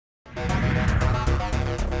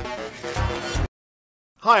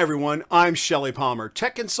Hi everyone, I'm Shelly Palmer,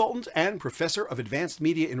 tech consultant and professor of advanced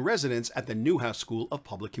media in residence at the Newhouse School of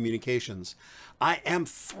Public Communications. I am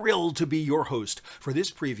thrilled to be your host for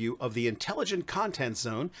this preview of the Intelligent Content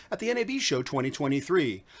Zone at the NAB Show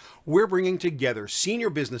 2023. We're bringing together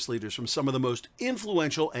senior business leaders from some of the most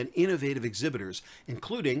influential and innovative exhibitors,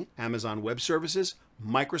 including Amazon Web Services,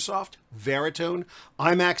 Microsoft, Veritone,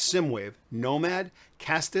 IMAX SSIMWAVE, Nomad,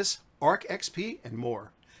 CASTUS, Arc XP, and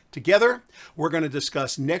more. Together, we're going to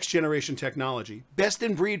discuss next-generation technology,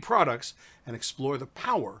 best-in-breed products, and explore the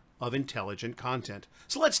power of intelligent content.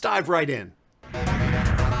 So let's dive right in.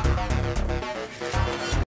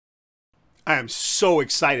 I am so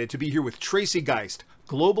excited to be here with Tracy Geist,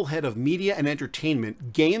 Global Head of Media and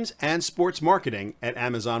Entertainment, Games and Sports Marketing at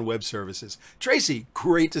Amazon Web Services. Tracy,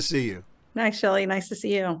 great to see you. Nice, Shelly. Nice to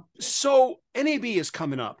see you. So NAB is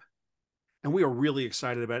coming up. And we are really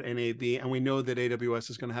excited about NAB, and we know that AWS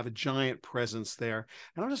is going to have a giant presence there.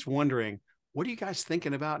 And I'm just wondering, what are you guys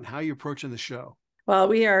thinking about and how are you approaching the show? Well,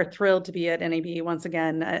 we are thrilled to be at NAB once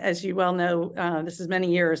again. As you well know, this is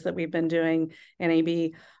many years that we've been doing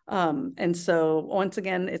NAB. And so once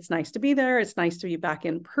again, it's nice to be there. It's nice to be back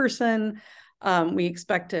in person. We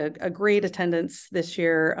expect a great attendance this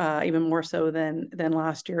year, even more so than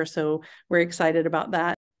last year. So we're excited about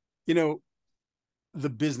that. You know, the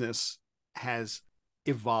business has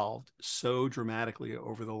evolved so dramatically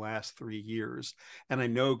over the last 3 years. And I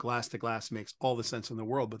know glass to glass makes all the sense in the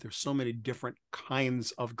world, but there's so many different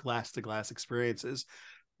kinds of glass to glass experiences.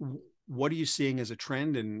 What are you seeing as a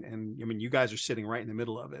trend? And I mean, you guys are sitting right in the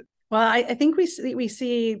middle of it. Well, I think we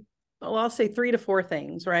see, well, I'll say 3 to 4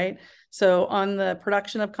 things, right? So on the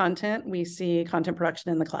production of content, we see content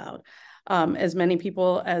production in the cloud. As many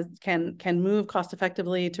people as can move cost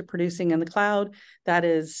effectively to producing in the cloud,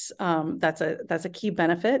 that's a key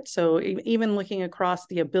benefit. So even looking across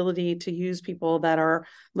the ability to use people that are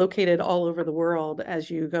located all over the world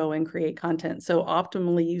as you go and create content. So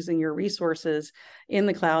optimally using your resources in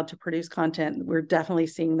the cloud to produce content, we're definitely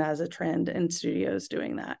seeing that as a trend and studios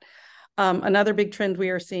doing that. Another big trend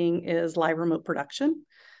we are seeing is live remote production.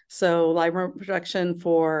 So live remote production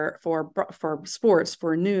for sports,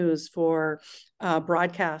 for news, for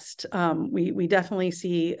broadcast, we definitely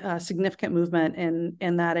see a significant movement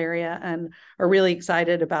in that area, and are really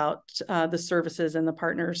excited about the services and the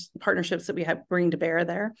partnerships that we have bring to bear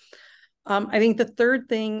there. I think the third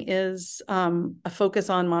thing is a focus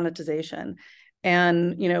on monetization.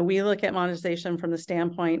 And, we look at monetization from the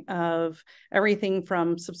standpoint of everything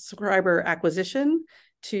from subscriber acquisition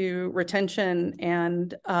to retention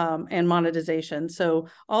and monetization. So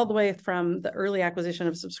all the way from the early acquisition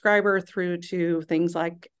of subscriber through to things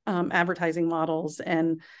like advertising models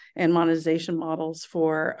and monetization models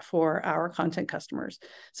for our content customers.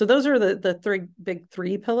 So those are the big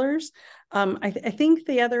three pillars. I think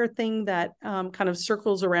the other thing that kind of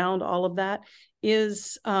circles around all of that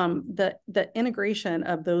is the integration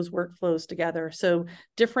of those workflows together. So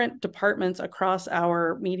different departments across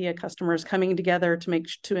our media customers coming together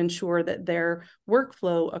to ensure that their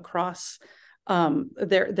workflow across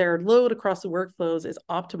their load across the workflows is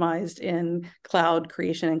optimized in cloud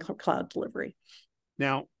creation and cloud delivery.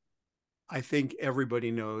 Now, I think everybody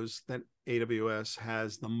knows that AWS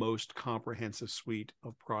has the most comprehensive suite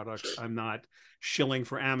of products. I'm not shilling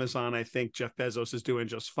for Amazon. I think Jeff Bezos is doing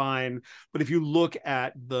just fine. But if you look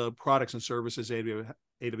at the products and services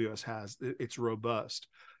AWS has, it's robust.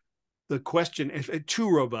 The question is too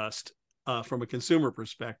robust from a consumer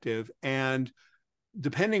perspective. And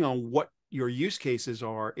depending on what your use cases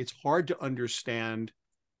are, it's hard to understand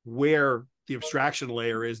where the abstraction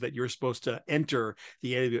layer is that you're supposed to enter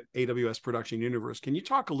the AWS production universe. Can you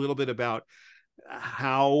talk a little bit about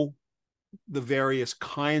how the various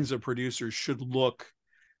kinds of producers should look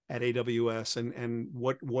at AWS and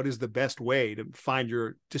what is the best way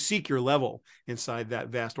to seek your level inside that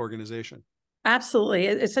vast organization? Absolutely.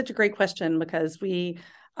 It's such a great question because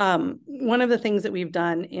one of the things that we've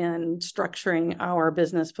done in structuring our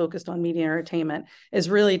business focused on media entertainment is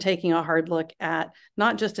really taking a hard look at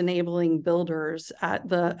not just enabling builders at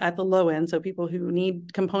the low end, so people who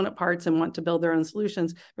need component parts and want to build their own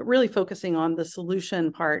solutions, but really focusing on the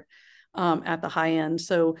solution part at the high end.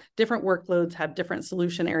 So different workloads have different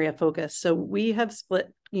solution area focus. So we have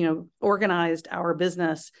organized our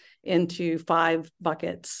business into 5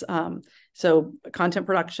 buckets. So content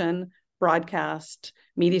production, broadcast,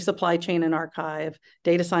 media supply chain and archive,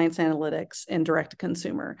 data science analytics, and direct to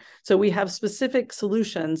consumer. So we have specific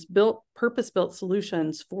solutions, purpose-built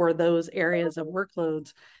solutions for those areas of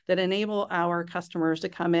workloads that enable our customers to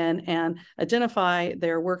come in and identify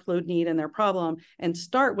their workload need and their problem and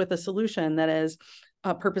start with a solution that is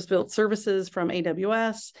purpose-built services from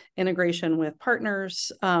AWS, integration with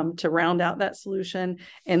partners to round out that solution,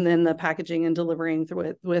 and then the packaging and delivering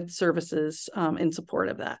with services in support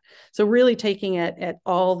of that. So really taking it at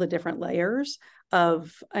all the different layers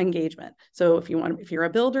of engagement. So if you're a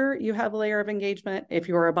builder, you have a layer of engagement. If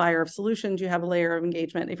you're a buyer of solutions, you have a layer of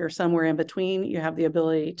engagement. If you're somewhere in between, you have the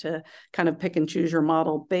ability to kind of pick and choose your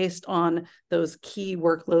model based on those key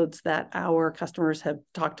workloads that our customers have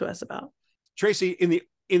talked to us about. Tracy,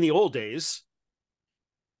 in the old days,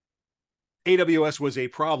 AWS was a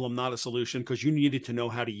problem, not a solution, because you needed to know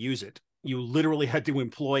how to use it. You literally had to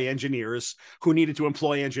employ engineers who needed to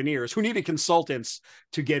employ engineers who needed consultants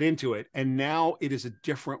to get into it. And now it is a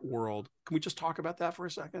different world. Can we just talk about that for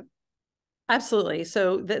a second? Absolutely.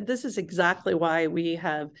 So this is exactly why we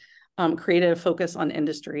have created a focus on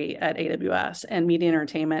industry at AWS, and media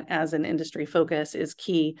entertainment as an industry focus is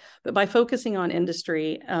key. But by focusing on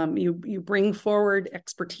industry, you bring forward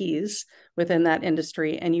expertise within that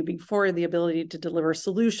industry, and you bring forward the ability to deliver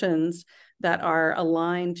solutions that are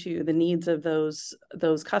aligned to the needs of those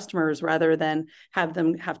customers, rather than have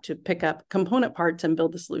them have to pick up component parts and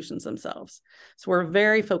build the solutions themselves. So we're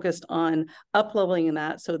very focused on up-leveling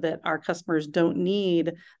that so that our customers don't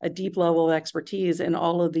need a deep level of expertise in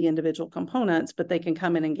all of the individual components, but they can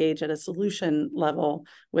come and engage at a solution level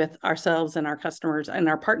with ourselves and our customers and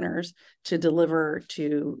our partners to deliver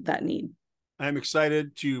to that need. I'm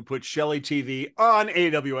excited to put Shelly TV on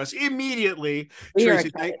AWS immediately.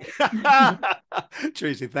 Tracy,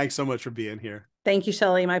 Tracy, thanks so much for being here. Thank you,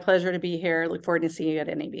 Shelly. My pleasure to be here. Look forward to seeing you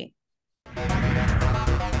at NAB.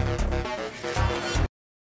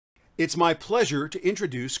 It's my pleasure to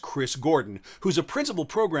introduce Chris Gordon, who's a principal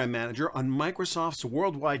program manager on Microsoft's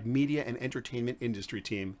worldwide media and entertainment industry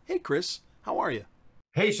team. Hey, Chris, how are you?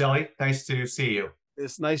 Hey, Shelly. Nice to see you.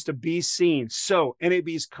 It's nice to be seen. So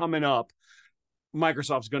NAB's coming up.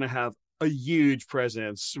 Microsoft's going to have a huge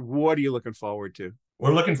presence. What are you looking forward to?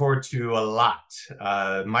 We're looking forward to a lot.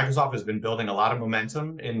 Microsoft has been building a lot of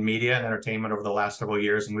momentum in media and entertainment over the last several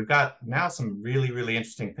years, and we've got now some really, really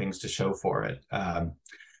interesting things to show for it.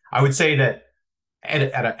 I would say that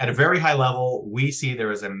at a very high level, we see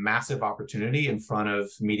there is a massive opportunity in front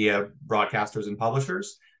of media broadcasters and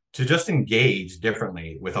publishers to just engage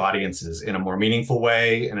differently with audiences in a more meaningful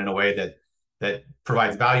way, and in a way that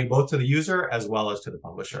provides value both to the user as well as to the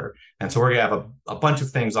publisher. And so we're going to have a bunch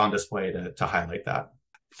of things on display to highlight that.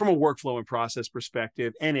 From a workflow and process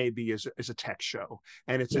perspective, NAB is a tech show,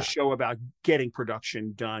 and it's a show about getting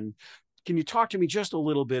production done. Can you talk to me just a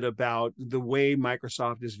little bit about the way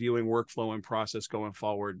Microsoft is viewing workflow and process going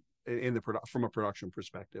forward from a production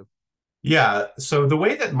perspective? Yeah, so the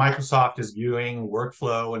way that Microsoft is viewing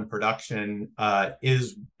workflow and production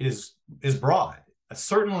is broad.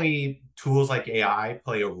 Certainly, tools like AI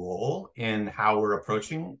play a role in how we're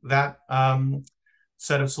approaching that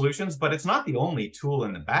set of solutions, but it's not the only tool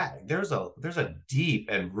in the bag. There's a deep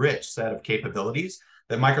and rich set of capabilities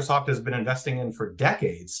that Microsoft has been investing in for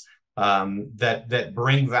decades that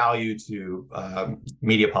bring value to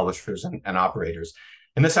media publishers and operators.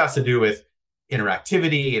 And this has to do with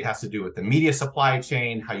interactivity. It has to do with the media supply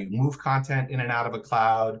chain, how you move content in and out of a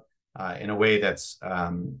cloud in a way that's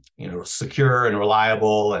secure and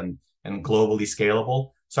reliable and globally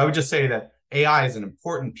scalable. So I would just say that AI is an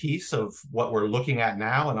important piece of what we're looking at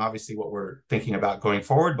now, and obviously what we're thinking about going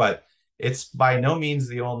forward, but it's by no means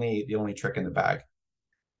the only trick in the bag.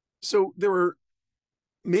 So there were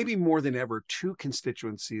maybe more than ever two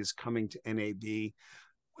constituencies coming to NAB: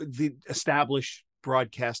 the established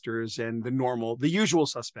broadcasters and the usual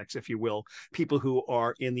suspects, if you will, people who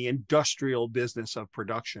are in the industrial business of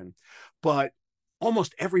production. But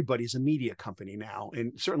almost everybody's a media company now,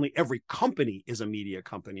 and certainly every company is a media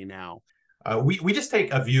company now. We just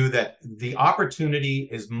take a view that the opportunity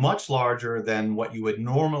is much larger than what you would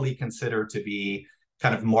normally consider to be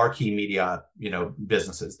kind of marquee media,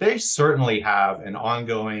 businesses. They certainly have an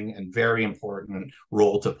ongoing and very important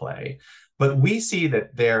role to play. But we see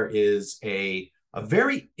that there is a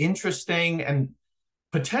very interesting and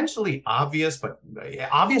potentially obvious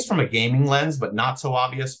from a gaming lens, but not so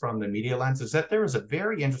obvious from the media lens, is that there is a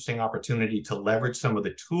very interesting opportunity to leverage some of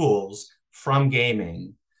the tools from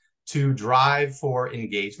gaming to drive for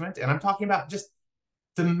engagement. And I'm talking about just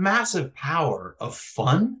the massive power of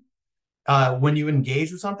fun when you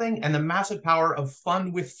engage with something, and the massive power of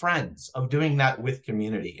fun with friends, of doing that with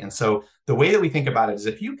community. And so the way that we think about it is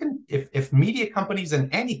if media companies,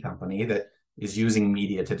 and any company that is using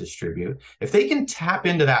media to distribute, if they can tap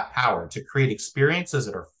into that power to create experiences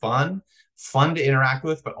that are fun to interact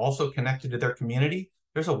with, but also connected to their community,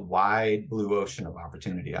 there's a wide blue ocean of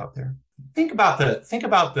opportunity out there. Think about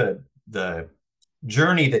the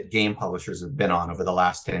journey that game publishers have been on over the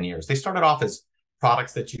last 10 years. They started off as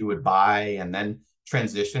products that you would buy and then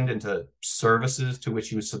transitioned into services to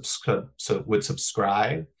which you would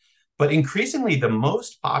subscribe. But increasingly, the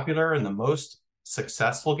most popular and the most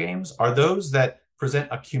successful games are those that present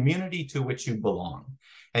a community to which you belong.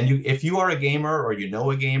 And if you are a gamer, or you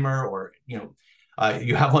know a gamer, or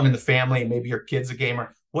you have one in the family, maybe your kid's a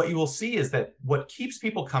gamer, what you will see is that what keeps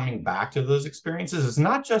people coming back to those experiences is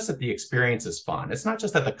not just that the experience is fun. It's not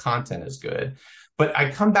just that the content is good, but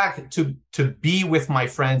I come back to be with my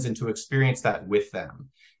friends and to experience that with them.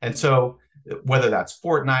 And so whether that's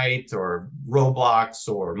Fortnite or Roblox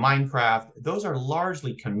or Minecraft, those are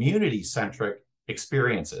largely community-centric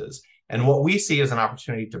experiences. And what we see is an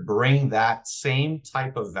opportunity to bring that same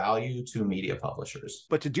type of value to media publishers.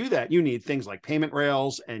 But to do that, you need things like payment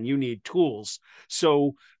rails and you need tools.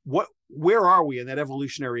 So where are we in that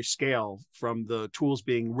evolutionary scale from the tools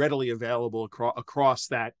being readily available across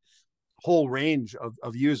that whole range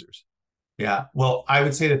of users? Yeah, well, I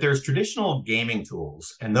would say that there's traditional gaming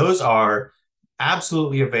tools, and those are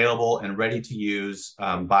absolutely available and ready to use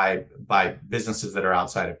by businesses that are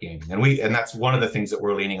outside of gaming. And that's one of the things that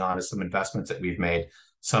we're leaning on, is some investments that we've made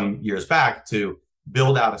some years back to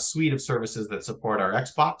build out a suite of services that support our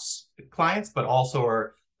Xbox clients, but also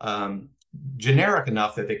are generic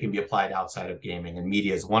enough that they can be applied outside of gaming. And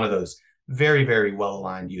media is one of those very, very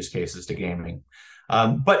well-aligned use cases to gaming.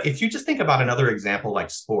 But if you just think about another example like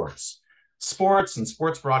sports and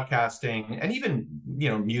sports broadcasting, and even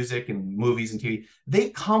music and movies and TV, they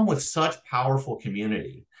come with such powerful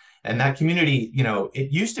community. And that community,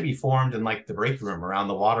 it used to be formed in like the break room around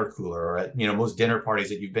the water cooler, or at most dinner parties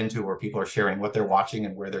that you've been to, where people are sharing what they're watching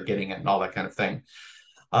and where they're getting it and all that kind of thing.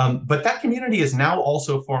 But that community is now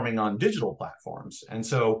also forming on digital platforms. And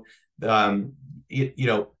so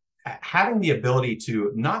having the ability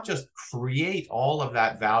to not just create all of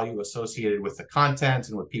that value associated with the content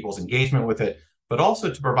and with people's engagement with it, but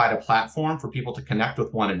also to provide a platform for people to connect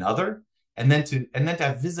with one another, and then to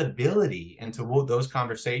have visibility into those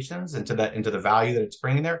conversations, into the value that it's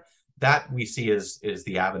bringing there, that we see is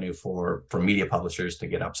the avenue for media publishers to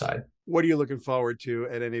get upside. What are you looking forward to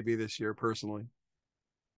at NAB this year personally?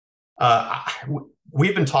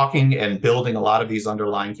 We've been talking and building a lot of these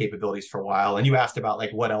underlying capabilities for a while. And you asked about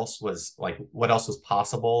what else was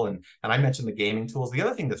possible. And I mentioned the gaming tools. The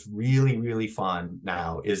other thing that's really, really fun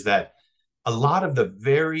now is that a lot of the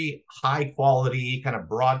very high quality kind of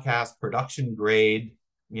broadcast production grade,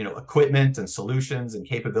 equipment and solutions and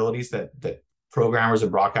capabilities that programmers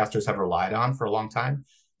and broadcasters have relied on for a long time,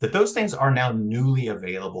 that those things are now newly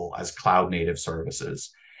available as cloud native services.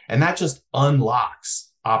 And that just unlocks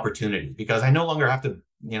opportunity, because I no longer have to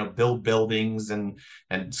build buildings and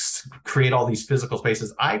create all these physical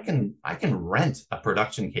spaces. I can rent a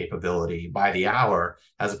production capability by the hour,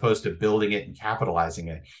 as opposed to building it and capitalizing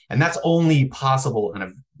it. And that's only possible kind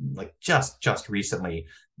of just recently.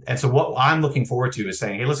 And so what I'm looking forward to is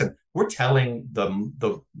saying, hey, listen, we're telling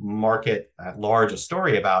the market at large a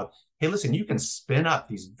story about, hey, listen, you can spin up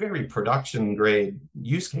these very production grade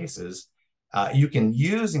use cases. You can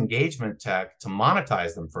use engagement tech to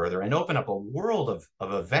monetize them further and open up a world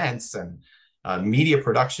of events and media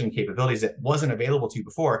production capabilities that wasn't available to you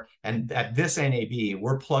before. And at this NAB,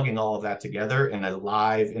 we're plugging all of that together in a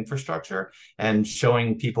live infrastructure and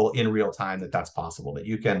showing people in real time that that's possible, that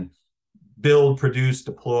you can build, produce,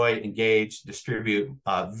 deploy, engage, distribute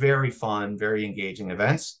very fun, very engaging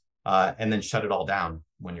events, and then shut it all down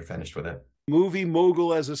when you're finished with it. Movie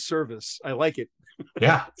mogul as a service. I like it.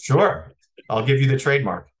 Yeah, sure. I'll give you the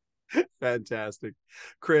trademark. Fantastic.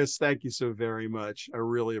 Chris, thank you so very much. I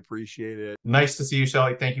really appreciate it. Nice to see you,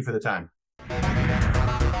 Shelly. Thank you for the time.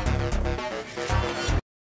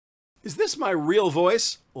 Is this my real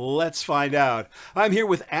voice? Let's find out. I'm here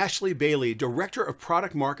with Ashley Bailey, Director of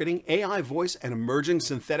Product Marketing, AI Voice, and Emerging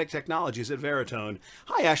Synthetic Technologies at Veritone.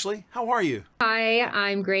 Hi, Ashley. How are you? Hi,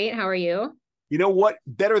 I'm great. How are you? You know what?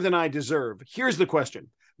 Better than I deserve. Here's the question.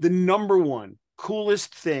 The number one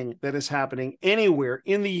coolest thing that is happening anywhere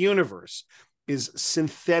in the universe is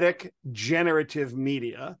synthetic generative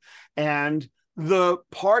media. And the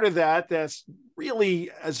part of that that's really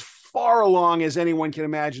as far along as anyone can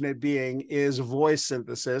imagine it being is voice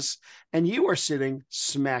synthesis. And you are sitting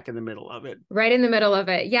smack in the middle of it. Right in the middle of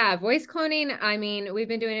it. Yeah. Voice cloning. I mean, we've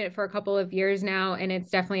been doing it for a couple of years now, and it's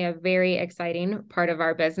definitely a very exciting part of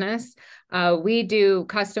our business. We do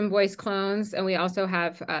custom voice clones, and we also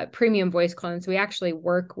have premium voice clones. We actually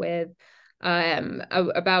work with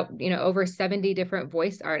about over 70 different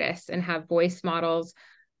voice artists and have voice models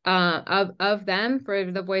of them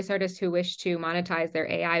for the voice artists who wish to monetize their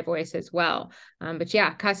AI voice as well. But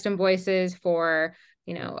yeah, custom voices for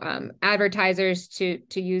advertisers to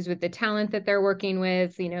use with the talent that they're working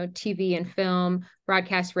with, TV and film,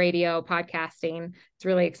 broadcast radio, podcasting. It's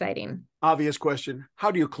really exciting. Obvious question.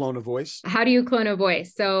 How do you clone a voice? How do you clone a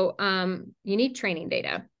voice? So you need training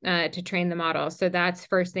data to train the model. So that's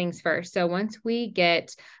first things first. So once we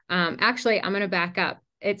get, actually, I'm going to back up.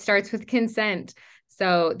 It starts with consent.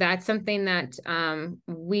 So that's something that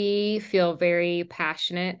we feel very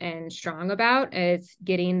passionate and strong about, is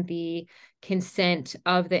getting the consent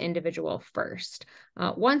of the individual first.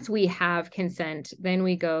 Once we have consent, then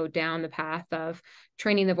we go down the path of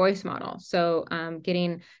training the voice model. So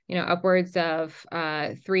getting, upwards of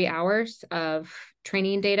 3 hours of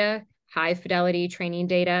training data, high fidelity training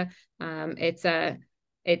data. It's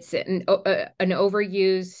an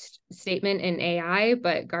overused statement in AI,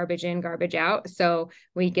 but garbage in, garbage out. So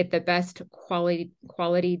we get the best quality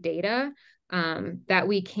data that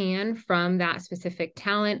we can from that specific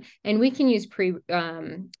talent, and we can use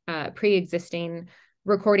pre-existing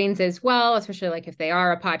recordings as well, especially like if they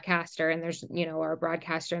are a podcaster and there's or a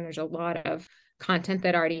broadcaster, and there's a lot of content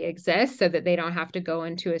that already exists, so that they don't have to go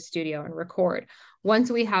into a studio and record. Once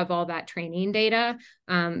we have all that training data,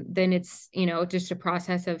 then it's just a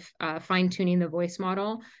process of fine-tuning the voice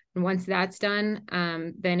model. And once that's done,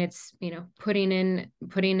 then it's putting in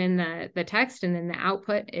the text, and then the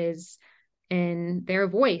output is in their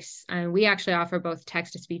voice. And we actually offer both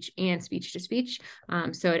text to speech and speech to speech.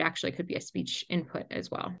 So it actually could be a speech input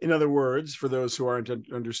as well. In other words, for those who aren't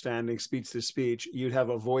understanding speech to speech, you'd have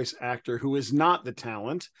a voice actor who is not the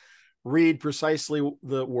talent read precisely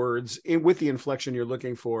the words with the inflection you're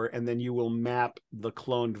looking for, and then you will map the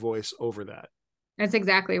cloned voice over that. That's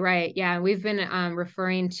exactly right. Yeah, we've been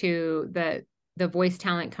referring to the voice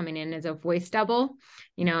talent coming in as a voice double.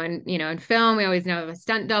 In film, we always know of a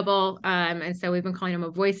stunt double, and so we've been calling them a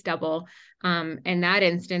voice double in that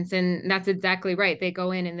instance. And that's exactly right. They go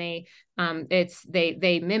in and they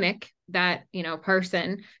mimic that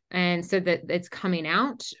person, and so that it's coming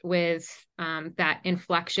out with that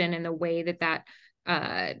inflection and the way that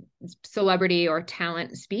celebrity or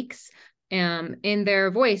talent speaks in their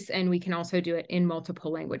voice. And we can also do it in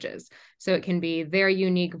multiple languages, so it can be their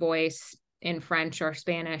unique voice in French or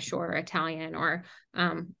Spanish or Italian or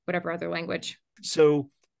whatever other language. So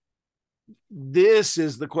this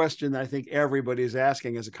is the question that I think everybody's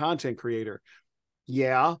asking as a content creator.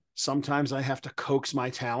 Yeah, sometimes I have to coax my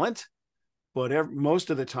talent, but most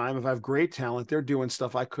of the time, if I have great talent, they're doing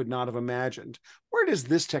stuff I could not have imagined. Where does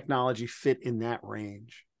this technology fit in that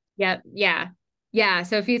range? Yeah.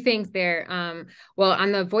 So a few things there. Well,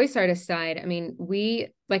 on the voice artist side, I mean,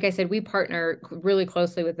 like I said, we partner really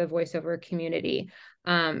closely with the voiceover community.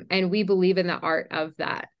 And we believe in the art of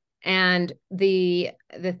that. And the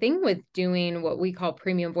thing with doing what we call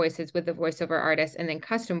premium voices with the voiceover artists and then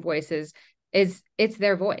custom voices is it's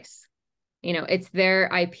their voice. It's their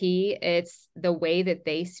IP. It's the way that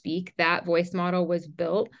they speak. That voice model was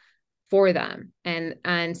built for them.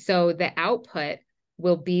 And so the output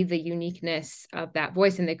will be the uniqueness of that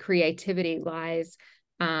voice, and the creativity lies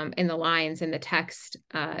in the lines and the text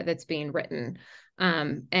that's being written.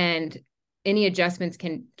 And any adjustments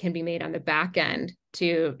can be made on the back end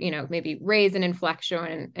to, maybe raise an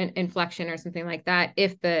inflection or something like that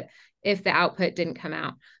if the output didn't come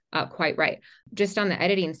out quite right. Just on the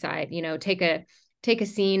editing side, take a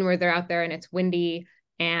scene where they're out there and it's windy,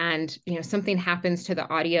 and something happens to the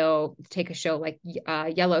audio, take a show like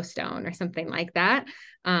Yellowstone or something like that,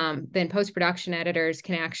 then post-production editors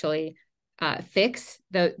can actually fix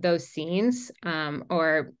those scenes,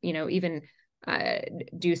 or even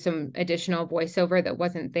do some additional voiceover that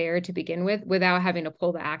wasn't there to begin with, without having to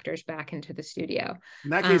pull the actors back into the studio.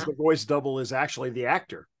 In that case, the voice double is actually the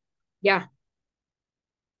actor. Yeah.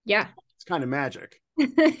 It's kind of magic.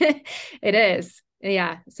 It is.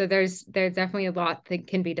 Yeah. So there's definitely a lot that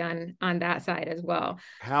can be done on that side as well.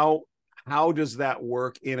 How does that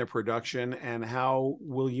work in a production, and how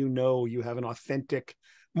will you have an authentic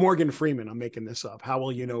Morgan Freeman? I'm making this up. How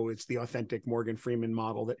will it's the authentic Morgan Freeman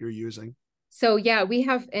model that you're using? So yeah, we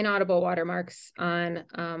have inaudible watermarks on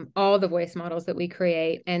all the voice models that we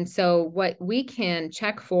create. And so what we can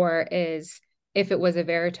check for is if it was a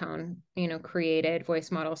Veritone, created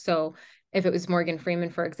voice model. So if it was Morgan Freeman,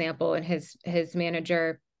 for example, and his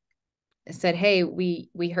manager said, hey, we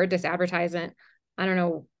heard this advertisement, I don't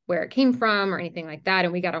know where it came from or anything like that,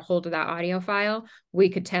 and we got a hold of that audio file, we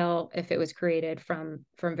could tell if it was created from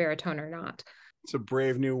Veritone or not. It's a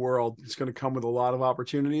brave new world. It's going to come with a lot of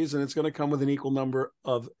opportunities, and it's going to come with an equal number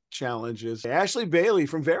of challenges. Ashley Bailey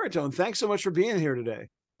from Veritone, thanks so much for being here today.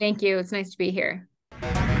 Thank you. It's nice to be here.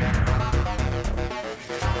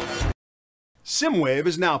 SSIMWAVE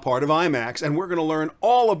is now part of IMAX, and we're going to learn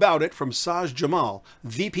all about it from Jamal,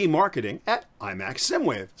 VP Marketing at IMAX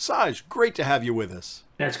SSIMWAVE. Saj, great to have you with us.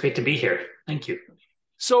 Yeah, it's great to be here. Thank you.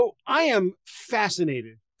 So I am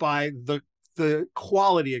fascinated by the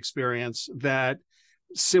quality experience that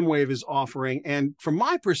SSIMWAVE is offering. And from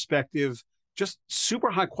my perspective, just super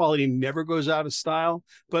high quality never goes out of style.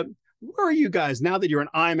 But where are you guys, now that you're an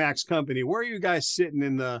IMAX company, where are you guys sitting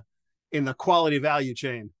in the quality value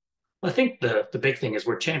chain? Well, I think the big thing is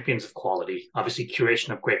we're champions of quality. Obviously, curation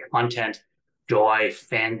of great content, joy,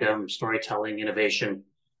 fandom, storytelling, innovation,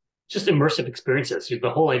 just immersive experiences. The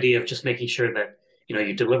whole idea of just making sure that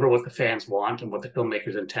you deliver what the fans want and what the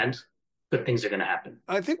filmmakers intend, good things are going to happen.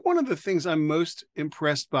 I think one of the things I'm most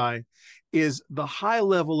impressed by is the high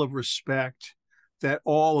level of respect that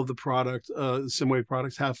all of the SSIMWAVE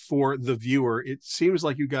products have for the viewer. It seems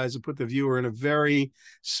like you guys have put the viewer in a very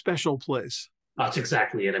special place. That's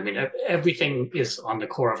exactly it. I mean, everything is on the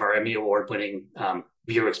core of our Emmy Award-winning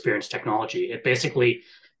viewer experience technology. It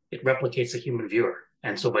replicates the human viewer.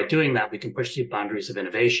 And so by doing that, we can push the boundaries of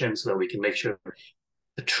innovation so that we can make sure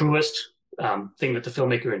the truest thing that the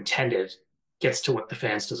filmmaker intended gets to what the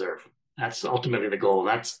fans deserve. That's ultimately the goal.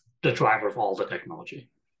 That's the driver of all the technology.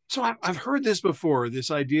 So I've heard this before,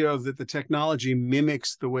 this idea of that the technology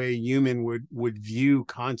mimics the way human would view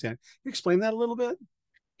content. Can you explain that a little bit?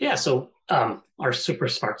 Yeah, so our super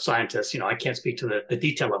smart scientists, I can't speak to the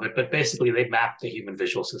detail of it, but basically they map the human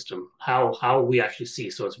visual system, how we actually see.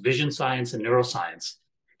 So it's vision science and neuroscience.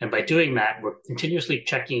 And by doing that, we're continuously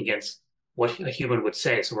checking against what a human would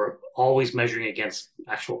say. So we're always measuring against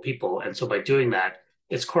actual people. And so by doing that,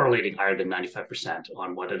 it's correlating higher than 95%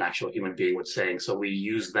 on what an actual human being would say. And so we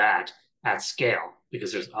use that at scale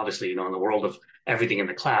because there's obviously, in the world of everything in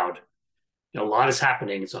the cloud, a lot is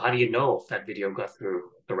happening. So how do you know if that video got through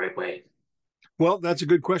the right way? Well, that's a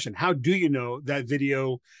good question. How do you know that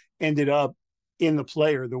video ended up in the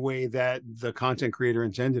player the way that the content creator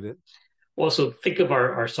intended it? Well, so think of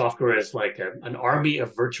our software as like an army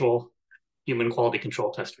of virtual human quality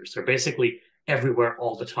control testers. They're basically everywhere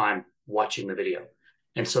all the time watching the video.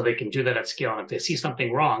 And so they can do that at scale. And if they see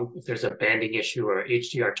something wrong, if there's a banding issue or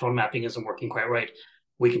HDR tone mapping isn't working quite right,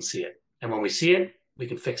 we can see it. And when we see it, we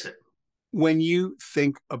can fix it. When you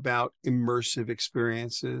think about immersive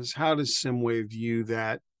experiences, how does SSIMWAVE view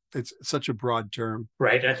that? It's such a broad term.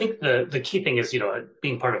 Right. I think the key thing is,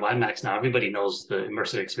 being part of IMAX now, everybody knows the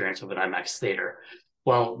immersive experience of an IMAX theater.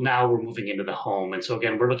 Well, now we're moving into the home. And so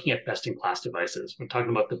again, we're looking at best-in-class devices. We're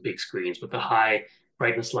talking about the big screens with the high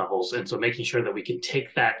brightness levels. And so making sure that we can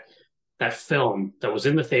take that film that was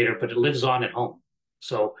in the theater, but it lives on at home.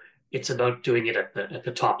 So it's about doing it at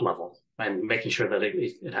the top level and making sure that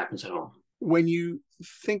it happens at home. When you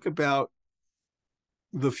think about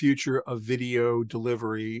the future of video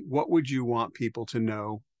delivery, what would you want people to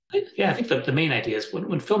know? Yeah, I think the main idea is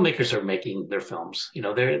when filmmakers are making their films,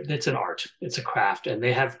 it's an art, it's a craft, and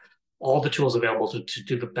they have all the tools available to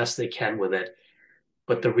do the best they can with it.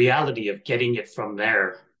 But the reality of getting it from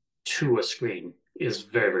there to a screen is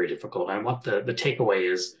very, very difficult. And what the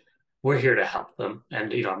takeaway is, we're here to help them.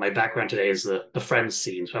 And, my background today is the friends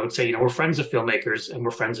scene. So I would say, we're friends of filmmakers and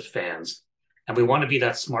we're friends of fans. And we want to be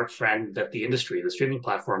that smart friend that the industry, the streaming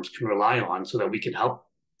platforms can rely on so that we can help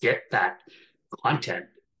get that content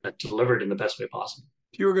delivered in the best way possible.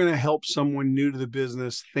 If you were going to help someone new to the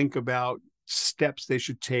business think about steps they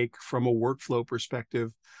should take from a workflow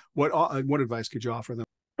perspective, what advice could you offer them?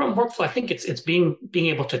 From workflow, I think it's being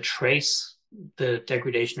able to trace the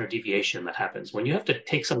degradation or deviation that happens. When you have to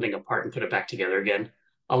take something apart and put it back together again,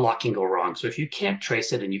 a lot can go wrong. So if you can't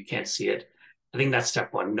trace it and you can't see it, I think that's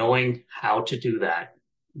step one, knowing how to do that.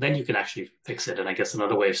 Then you can actually fix it. And I guess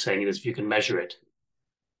another way of saying it is if you can measure it,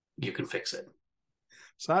 you can fix it.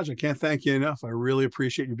 Saj, I can't thank you enough. I really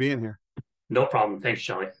appreciate you being here. No problem. Thanks,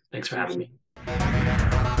 Shelly. Thanks for having me.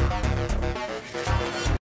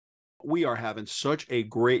 We are having such a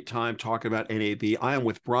great time talking about NAB. I am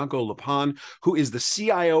with Branko Lepan, who is the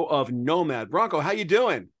CIO of Nomad. Branko, how you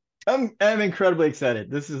doing? I'm incredibly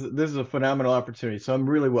excited. This is a phenomenal opportunity. So I'm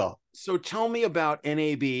really well. So tell me about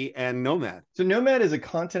NAB and Nomad. So Nomad is a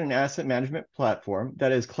content and asset management platform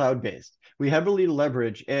that is cloud-based. We heavily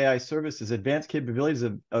leverage AI services, advanced capabilities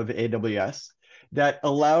of AWS that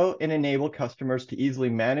allow and enable customers to easily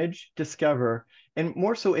manage, discover, and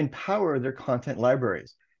more so empower their content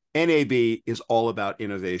libraries. NAB is all about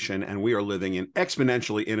innovation, and we are living in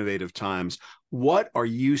exponentially innovative times. What are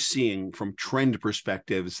you seeing from trend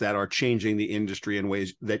perspectives that are changing the industry in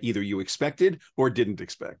ways that either you expected or didn't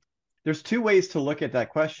expect? There's two ways to look at that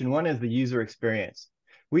question. One is the user experience.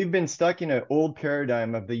 We've been stuck in an old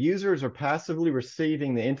paradigm of the users are passively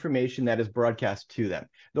receiving the information that is broadcast to them,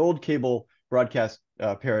 the old cable broadcast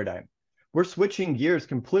paradigm. We're switching gears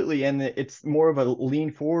completely, and it's more of a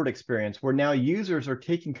lean forward experience where now users are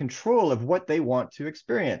taking control of what they want to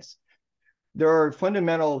experience. There are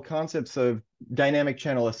fundamental concepts of dynamic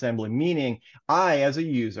channel assembly, meaning I, as a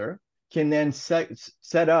user, can then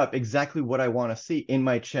set up exactly what I want to see in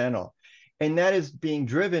my channel. And that is being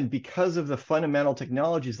driven because of the fundamental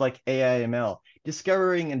technologies like AI/ML,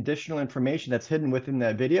 discovering additional information that's hidden within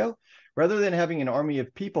that video. Rather than having an army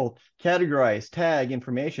of people categorize, tag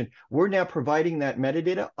information, we're now providing that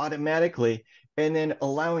metadata automatically and then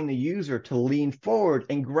allowing the user to lean forward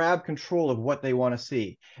and grab control of what they want to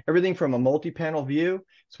see. Everything from a multi-panel view,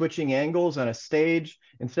 switching angles on a stage,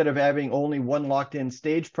 instead of having only one locked-in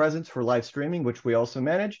stage presence for live streaming, which we also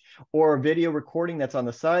manage, or a video recording that's on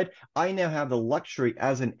the side. I now have the luxury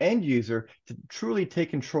as an end user to truly take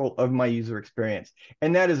control of my user experience.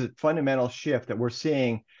 And that is a fundamental shift that we're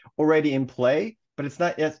seeing already in play, but it's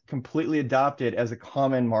not yet completely adopted as a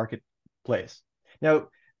common marketplace. Now,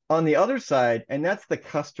 on the other side, and that's the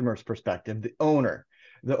customer's perspective, the owner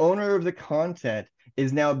of the content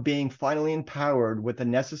is now being finally empowered with the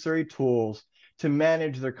necessary tools to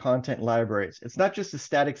manage their content libraries. It's not just a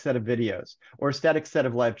static set of videos or a static set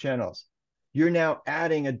of live channels. You're now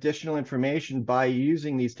adding additional information by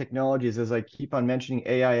using these technologies, as I keep on mentioning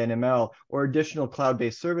AI and ML, or additional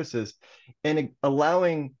cloud-based services, and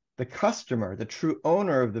allowing the customer, the true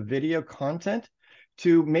owner of the video content,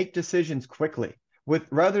 to make decisions quickly.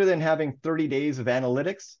 Rather than having 30 days of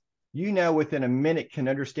analytics, you now within a minute can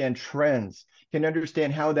understand trends, can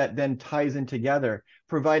understand how that then ties in together,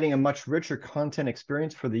 providing a much richer content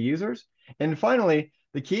experience for the users. And finally,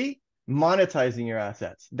 the key, monetizing your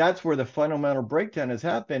assets. That's where the fundamental breakdown has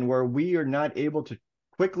happened, where we are not able to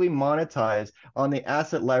quickly monetize on the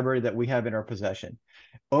asset library that we have in our possession.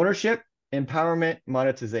 Ownership, empowerment,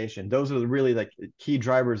 monetization. Those are really the key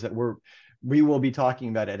drivers that we will be talking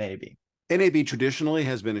about at NAB. NAB traditionally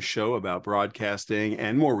has been a show about broadcasting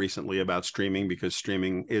and more recently about streaming, because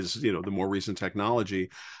streaming is, the more recent technology.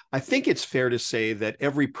 I think it's fair to say that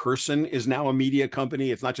every person is now a media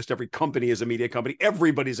company. It's not just every company is a media company.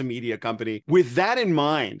 Everybody's a media company. With that in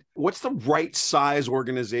mind, what's the right size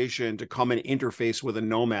organization to come and interface with a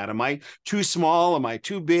Nomad? Am I too small? Am I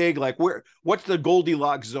too big? What's the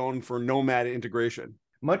Goldilocks zone for Nomad integration?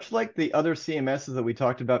 Much like the other CMSs that we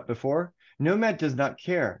talked about before, Nomad does not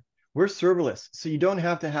care. We're serverless, so you don't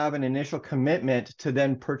have to have an initial commitment to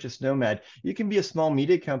then purchase Nomad. You can be a small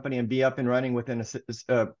media company and be up and running within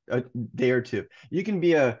a day or two. You can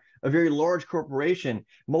be a very large corporation,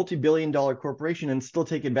 multi-billion-dollar corporation, and still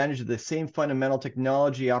take advantage of the same fundamental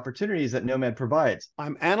technology opportunities that Nomad provides.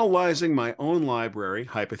 I'm analyzing my own library,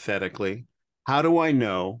 hypothetically. How do I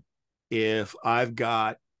know if I've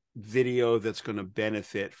got video that's going to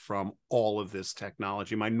benefit from all of this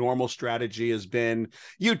technology? My normal strategy has been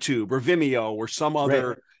YouTube or Vimeo or some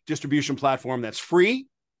other distribution platform that's free,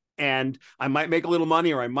 and I might make a little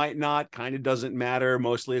money or I might not. Kind of doesn't matter.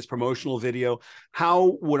 Mostly it's promotional video.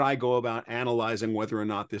 How would I go about analyzing whether or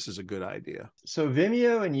not this is a good idea? So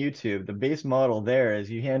Vimeo and YouTube, the base model there is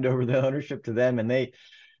you hand over the ownership to them, and they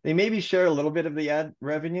maybe share a little bit of the ad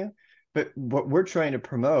revenue. But what we're trying to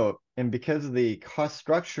promote, and because of the cost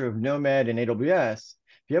structure of Nomad and AWS,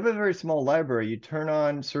 if you have a very small library, you turn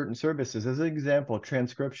on certain services. As an example,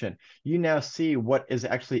 transcription. You now see what is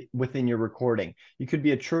actually within your recording. You could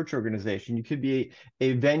be a church organization. You could be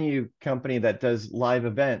a venue company that does live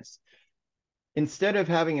events. Instead of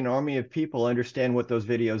having an army of people understand what those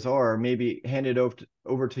videos are, maybe hand it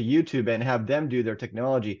over to YouTube and have them do their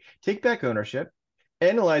technology. Take back ownership.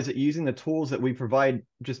 Analyze it using the tools that we provide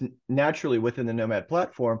just naturally within the Nomad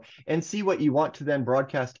platform, and see what you want to then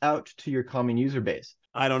broadcast out to your common user base.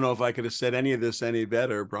 I don't know if I could have said any of this any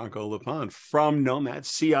better. Branko Lepan from Nomad,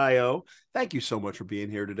 CIO. Thank you so much for being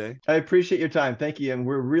here today. I appreciate your time. Thank you. And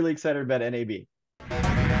we're really excited about NAB.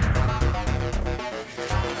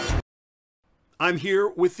 I'm here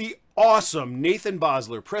with the awesome Nathan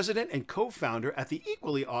Bosseler, president and co-founder at the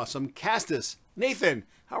equally awesome CASTUS. Nathan,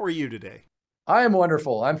 how are you today? I am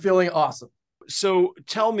wonderful. I'm feeling awesome. So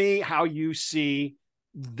tell me how you see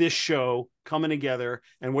this show coming together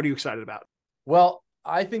and what are you excited about? Well,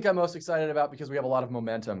 I think I'm most excited about because we have a lot of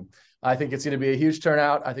momentum. I think it's going to be a huge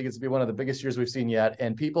turnout. I think it's going to be one of the biggest years we've seen yet.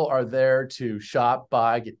 And people are there to shop,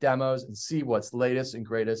 buy, get demos, and see what's latest and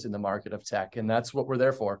greatest in the market of tech. And that's what we're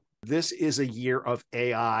there for. This is a year of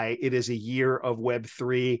AI. It is a year of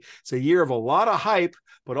Web3. It's a year of a lot of hype,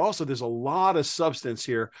 but also there's a lot of substance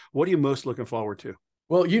here. What are you most looking forward to?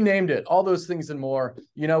 Well, you named it, all those things and more.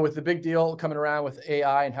 You know, with the big deal coming around with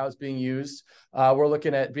AI and how it's being used, we're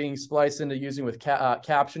looking at being spliced into using with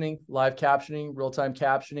captioning, live captioning, real-time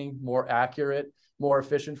captioning, more accurate, more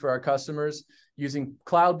efficient for our customers, using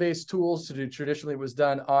cloud-based tools to do traditionally was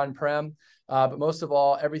done on-prem. But most of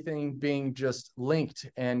all, everything being just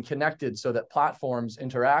linked and connected so that platforms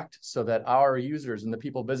interact, so that our users and the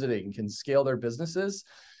people visiting can scale their businesses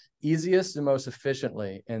easiest and most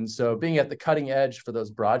efficiently. And so being at the cutting edge for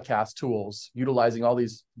those broadcast tools, utilizing all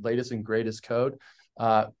these latest and greatest code,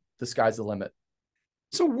 the sky's the limit.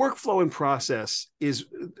 So workflow and process is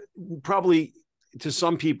probably, to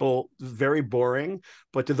some people, very boring,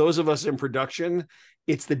 but to those of us in production,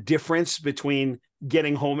 it's the difference between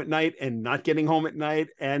getting home at night and not getting home at night.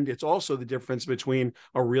 And it's also the difference between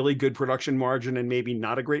a really good production margin and maybe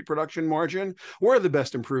not a great production margin. What are the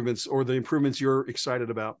best improvements or the improvements you're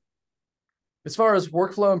excited about? As far as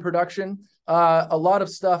workflow and production, a lot of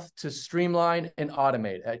stuff to streamline and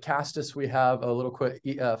automate. At CASTUS, we have a little quick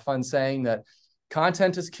fun saying that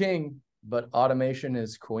content is king, but automation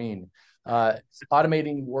is queen.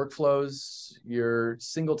 Automating workflows, your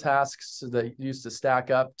single tasks that used to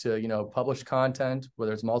stack up to, you know, publish content,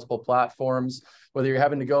 whether it's multiple platforms, whether you're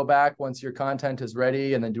having to go back once your content is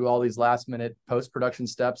ready and then do all these last minute post-production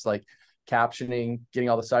steps like captioning, getting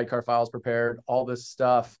all the sidecar files prepared, all this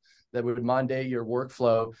stuff that would mandate your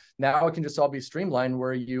workflow. Now it can just all be streamlined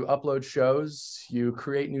where you upload shows, you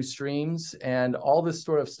create new streams, and all this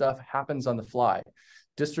sort of stuff happens on the fly.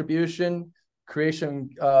 Distribution, creation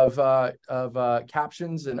of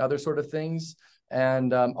captions and other sort of things.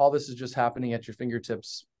 And all this is just happening at your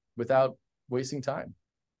fingertips without wasting time.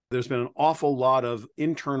 There's been an awful lot of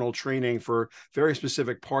internal training for very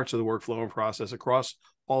specific parts of the workflow and process across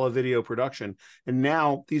all of video production. And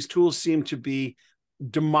now these tools seem to be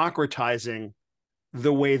democratizing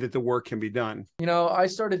the way that the work can be done. You know, I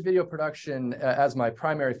started video production as my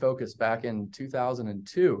primary focus back in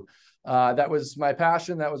 2002. That was my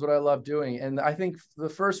passion. That was what I loved doing. And I think the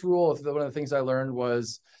first rule of one of the things I learned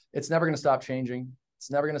was it's never going to stop changing. It's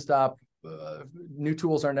never going to stop. New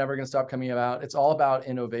tools are never going to stop coming about. It's all about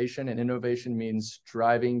innovation, and innovation means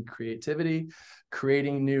driving creativity,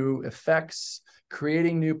 creating new effects,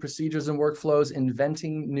 creating new procedures and workflows,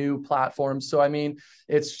 inventing new platforms. So, I mean,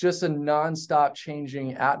 it's just a nonstop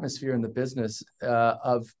changing atmosphere in the business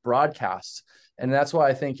of broadcast. And that's why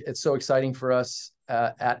I think it's so exciting for us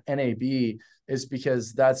at NAB, is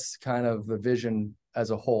because that's kind of the vision as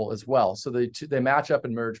a whole as well. So they match up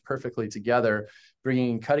and merge perfectly together,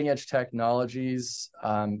 bringing cutting edge technologies.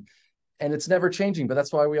 And it's never changing, but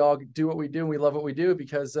that's why we all do what we do and we love what we do,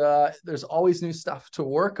 because there's always new stuff to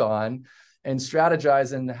work on and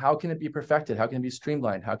strategize. And how can it be perfected? How can it be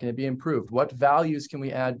streamlined? How can it be improved? What values can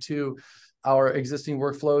we add to our existing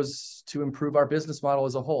workflows to improve our business model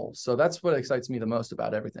as a whole? So that's what excites me the most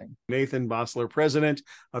about everything. Nathan Bosseler, president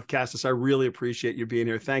of CASTUS, I really appreciate you being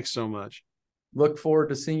here. Thanks so much. Look forward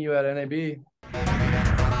to seeing you at NAB.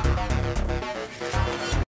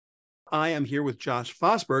 I am here with Josh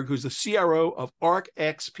Fosburg, who's the CRO of ARC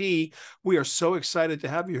XP. We are so excited to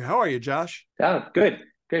have you. How are you, Josh? Oh, good.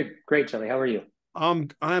 Great, Shelly. How are you?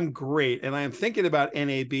 I'm great. And I am thinking about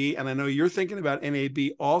NAB, and I know you're thinking about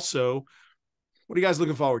NAB also. What are you guys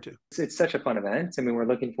looking forward to? It's such a fun event. I mean, we're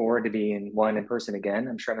looking forward to being in person again.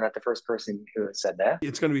 I'm sure I'm not the first person who has said that.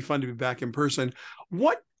 It's going to be fun to be back in person.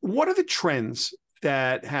 What are the trends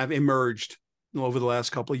that have emerged over the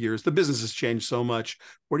last couple of years? The business has changed so much.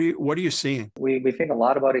 What are you seeing? We think a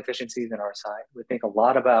lot about efficiencies on our side. We think a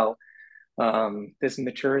lot about this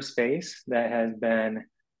mature space that has been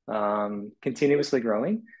continuously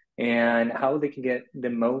growing, and how they can get the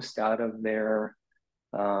most out of their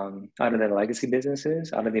legacy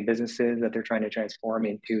businesses, out of the businesses that they're trying to transform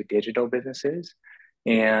into digital businesses,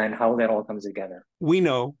 and how that all comes together. We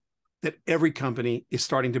know that every company is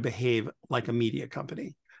starting to behave like a media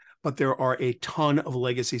company, but there are a ton of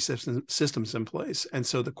legacy systems in place. And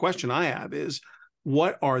so the question I have is,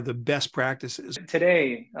 what are the best practices?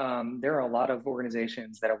 Today, there are a lot of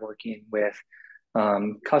organizations that are working with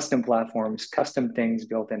custom platforms, custom things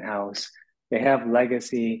built in-house. They have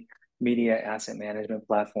legacy media asset management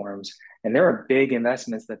platforms, and there are big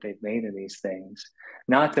investments that they've made in these things,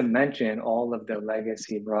 not to mention all of the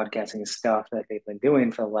legacy broadcasting stuff that they've been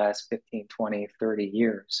doing for the last 15, 20, 30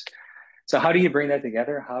 years. So how do you bring that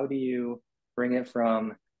together? How do you bring it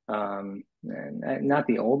from, not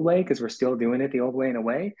the old way, because we're still doing it the old way in a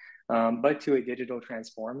way, but to a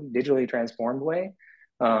digitally transformed way?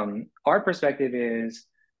 Our perspective is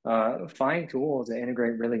find tools that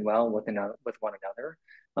integrate really well with one another.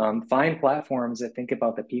 Find platforms that think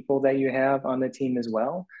about the people that you have on the team as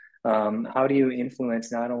well. How do you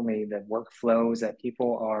influence not only the workflows that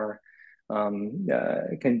people are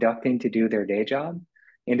conducting to do their day job,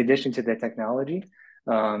 in addition to the technology?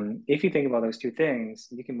 If you think about those two things,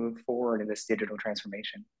 you can move forward in this digital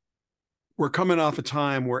transformation. We're coming off a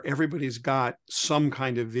time where everybody's got some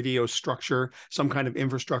kind of video structure, some kind of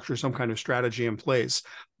infrastructure, some kind of strategy in place.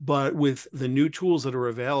 But with the new tools that are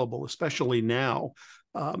available, especially now,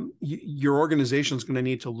 your organization is going to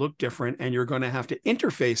need to look different, and you're going to have to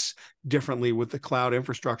interface differently with the cloud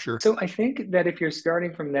infrastructure. So I think that if you're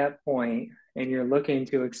starting from that point and you're looking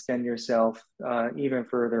to extend yourself even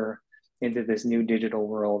further into this new digital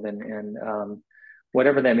world, and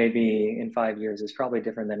whatever that may be in 5 years is probably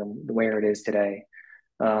different than where it is today.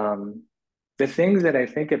 The things that I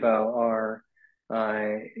think about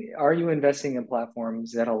are you investing in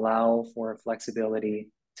platforms that allow for flexibility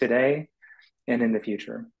today and in the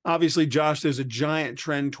future? Obviously, Josh, there's a giant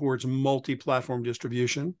trend towards multi-platform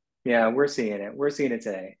distribution. Yeah, we're seeing it. We're seeing it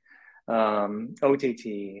today.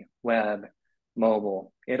 OTT, web,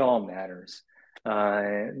 mobile, it all matters.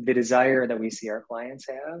 The desire that we see our clients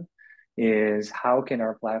have is, how can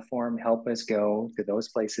our platform help us go to those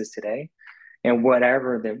places today and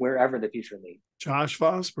wherever the future leads. Josh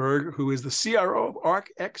Fosburg, who is the CRO of ARC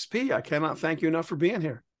XP. I cannot thank you enough for being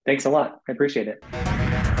here. Thanks a lot. I appreciate it.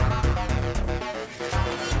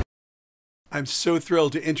 I'm so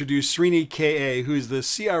thrilled to introduce Srini K.A., who's the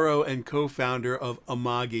CRO and co-founder of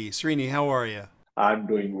Amagi. Srini, how are you? I'm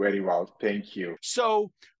doing very well. Thank you.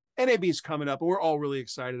 So NAB is coming up, and we're all really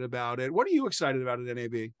excited about it. What are you excited about at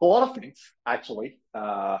NAB? A lot of things, actually.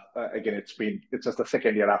 Again, it's just the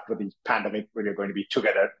second year after the pandemic where we're going to be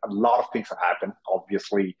together. A lot of things have happened.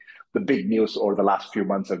 Obviously, the big news over the last few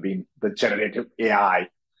months have been the generative AI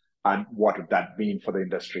and what would that mean for the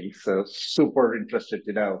industry. So super interested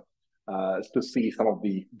to see some of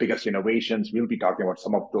the biggest innovations. We'll be talking about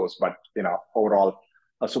some of those, but overall,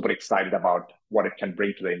 super excited about what it can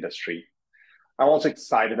bring to the industry. I'm also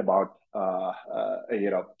excited about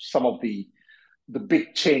some of the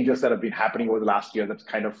big changes that have been happening over the last year. That's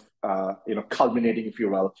kind of culminating, if you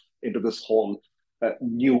will, into this whole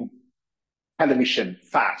new television,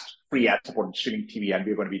 fast, free ad-supported streaming TV, and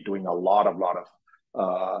we're going to be doing a lot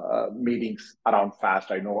of meetings around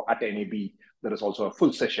fast. I know at NAB there is also a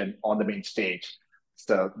full session on the main stage,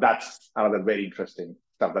 so that's another very interesting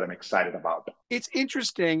stuff that I'm excited about. It's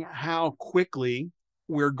interesting how quickly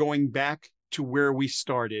we're going back to where we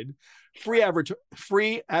started. Free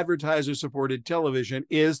advertiser-supported television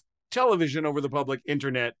is television over the public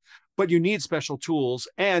internet, but you need special tools,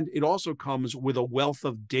 and it also comes with a wealth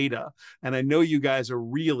of data. And I know you guys are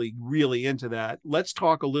really, really into that. Let's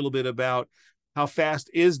talk a little bit about how fast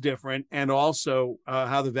is different, and also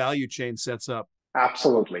how the value chain sets up.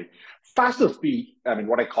 Absolutely. Fast is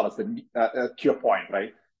what I call as the cure point,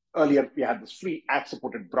 right? Earlier, we had this free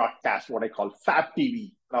ad-supported broadcast, what I call FAB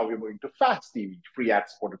TV. Now we're moving to FAST TV, free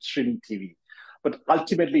ad-supported streaming TV. But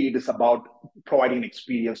ultimately, it is about providing an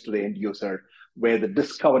experience to the end user where the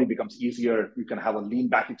discovery becomes easier. You can have a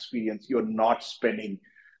lean-back experience. You're not spending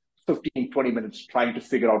 15, 20 minutes trying to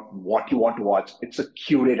figure out what you want to watch. It's a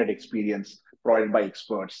curated experience provided by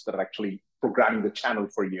experts that are actually programming the channel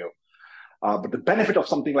for you. But the benefit of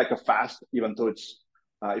something like a FAST, even though it's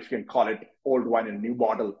if you can call it old wine and new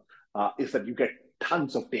bottle, is that you get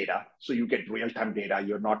tons of data. So you get real-time data.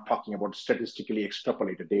 You're not talking about statistically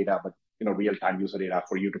extrapolated data, but real-time user data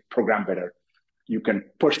for you to program better. You can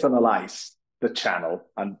personalize the channel,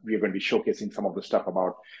 and we're going to be showcasing some of the stuff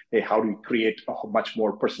about, hey, how do we create a much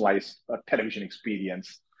more personalized television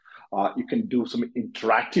experience? You can do some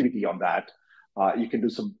interactivity on that. You can do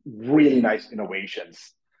some really nice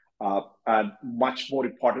innovations. And much more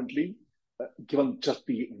importantly, given just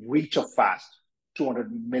the reach of FAST,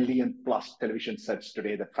 200 million plus television sets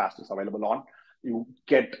today that FAST is available on, you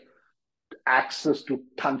get access to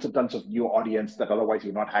tons and tons of new audience that otherwise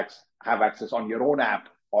you not have access on your own app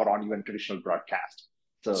or on even traditional broadcast.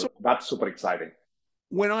 So that's super exciting.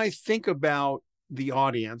 When I think about the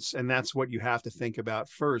audience, and that's what you have to think about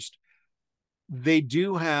first, they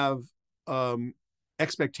do have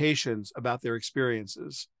expectations about their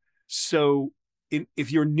experiences. So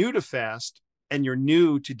if you're new to FAST and you're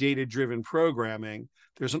new to data-driven programming,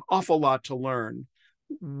 there's an awful lot to learn.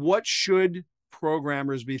 What should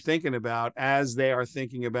programmers be thinking about as they are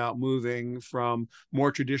thinking about moving from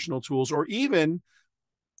more traditional tools, or even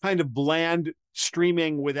kind of bland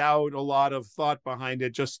streaming without a lot of thought behind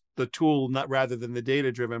it, just the tool, not rather than the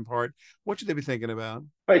data-driven part? What should they be thinking about?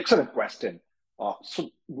 Excellent question. So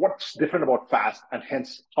what's different about FAST, and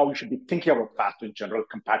hence how you should be thinking about FAST in general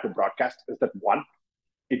compared to broadcast, is that one,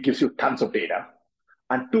 it gives you tons of data.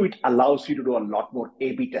 And two, it allows you to do a lot more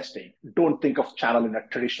A/B testing. Don't think of channel in a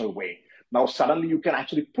traditional way. Now, suddenly you can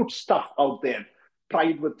actually put stuff out there, try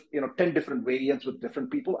it with 10 different variants with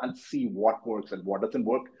different people and see what works and what doesn't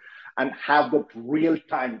work, and have that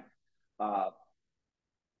real-time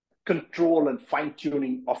control and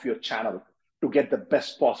fine-tuning of your channel to get the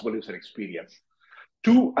best possible user experience.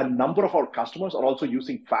 Two, a number of our customers are also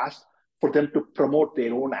using FAST for them to promote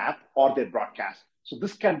their own app or their broadcast. So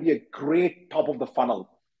this can be a great top of the funnel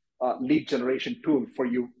lead generation tool for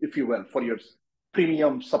you, if you will, for your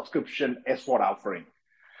premium subscription SWOT offering.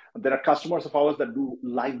 And there are customers of ours that do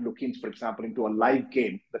live look-ins, for example, into a live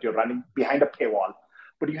game that you're running behind a paywall,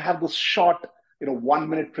 but you have this short, 1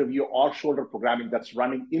 minute preview or shoulder programming that's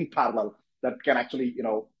running in parallel that can actually,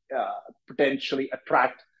 potentially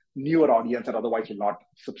attract newer audience that otherwise will not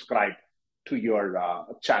subscribe to your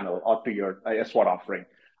channel or to your SWOT offering.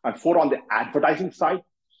 And four, on the advertising side,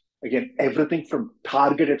 again, everything from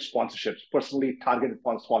targeted sponsorships, personally targeted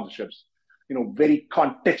sponsorships, very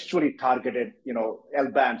contextually targeted,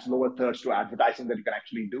 L-bands, lower thirds to advertising that you can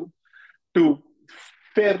actually do, to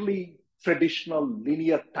fairly traditional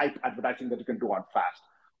linear type advertising that you can do on FAST.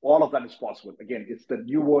 All of that is possible. Again, it's the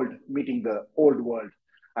new world meeting the old world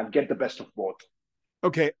and get the best of both.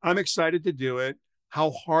 Okay, I'm excited to do it. How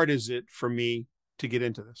hard is it for me to get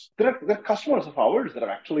into this? There are customers of ours that have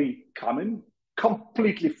actually come in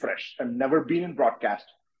completely fresh and never been in broadcast,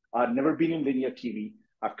 never been in linear TV.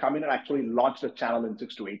 I've come in and actually launched a channel in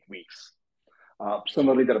 6 to 8 weeks.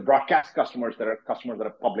 Similarly, there are broadcast customers. There are customers that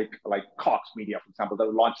are public, like Cox Media, for example, that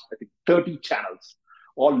have launched, I think, 30 channels,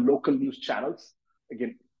 all local news channels.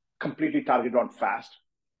 Again, completely targeted on FAST,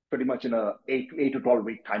 pretty much in a 8 to 12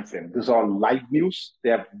 week time frame. These are all live news.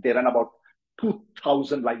 They run about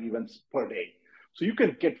 2,000 live events per day. So you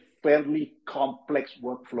can get fairly complex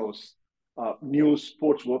workflows, news,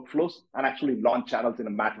 sports workflows, and actually launch channels in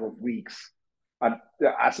a matter of weeks. And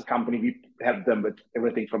as a company, we help them with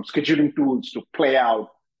everything from scheduling tools to play out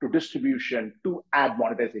to distribution to ad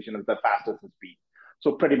monetization as the fastest as speed.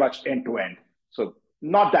 So pretty much end to end. So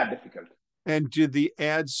not that difficult. And do the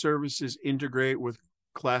ad services integrate with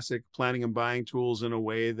classic planning and buying tools in a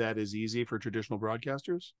way that is easy for traditional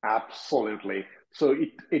broadcasters? Absolutely. So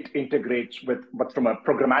it integrates with, but from a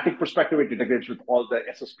programmatic perspective, it integrates with all the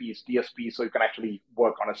SSPs, DSPs, so you can actually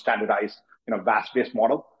work on a standardized, VAS-based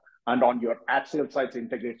model. And on your ad sales side, it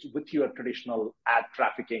integrates with your traditional ad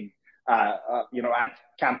trafficking, ad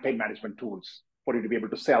campaign management tools for you to be able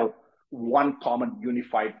to sell one common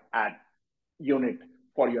unified ad unit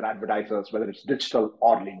for your advertisers, whether it's digital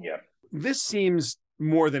or linear. This seems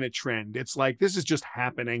more than a trend. It's like this is just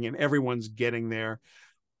happening and everyone's getting there.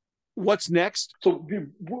 What's next? So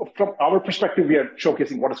from our perspective, we are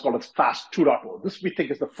showcasing what is called as FAST 2.0. This we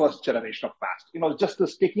think is the first generation of FAST. Just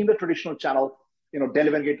this taking the traditional channel,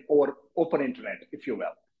 delivering it over open internet, if you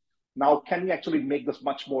will. Now, can we actually make this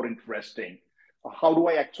much more interesting? How do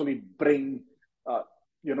I actually bring,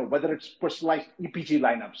 whether it's personalized EPG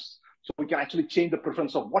lineups, so we can actually change the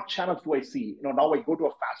preference of what channels do I see? Now I go to a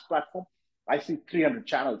FAST platform, I see 300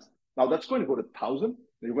 channels. Now that's going to go to 1,000.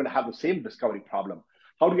 You're going to have the same discovery problem.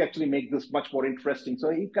 How do you actually make this much more interesting so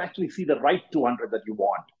you can actually see the right 200 that you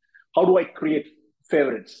want? How do I create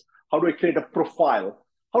favorites? How do I create a profile?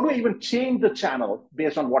 How do I even change the channel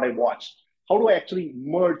based on what I watched? How do I actually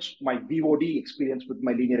merge my VOD experience with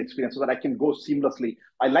my linear experience so that I can go seamlessly?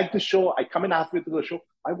 I like the show. I come in halfway through the show.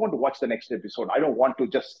 I want to watch the next episode. I don't want to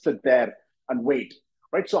just sit there and wait,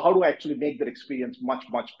 right? So how do I actually make that experience much,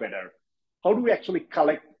 much better? How do we actually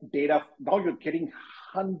collect data? Now you're getting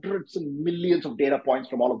hundreds and millions of data points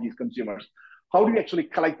from all of these consumers. How do you actually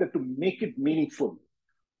collect that to make it meaningful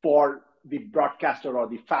for the broadcaster or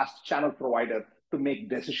the FAST channel provider to make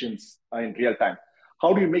decisions in real time?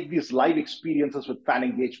 How do you make these live experiences with fan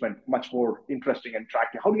engagement much more interesting and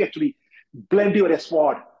attractive? How do you actually blend your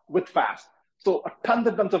SWOT with FAST? So tons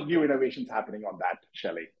and tons of new innovations happening on that,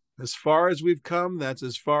 Shelly. As far as we've come, that's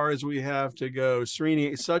as far as we have to go.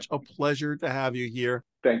 Srini, it's such a pleasure to have you here.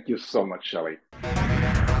 Thank you so much, Shelly.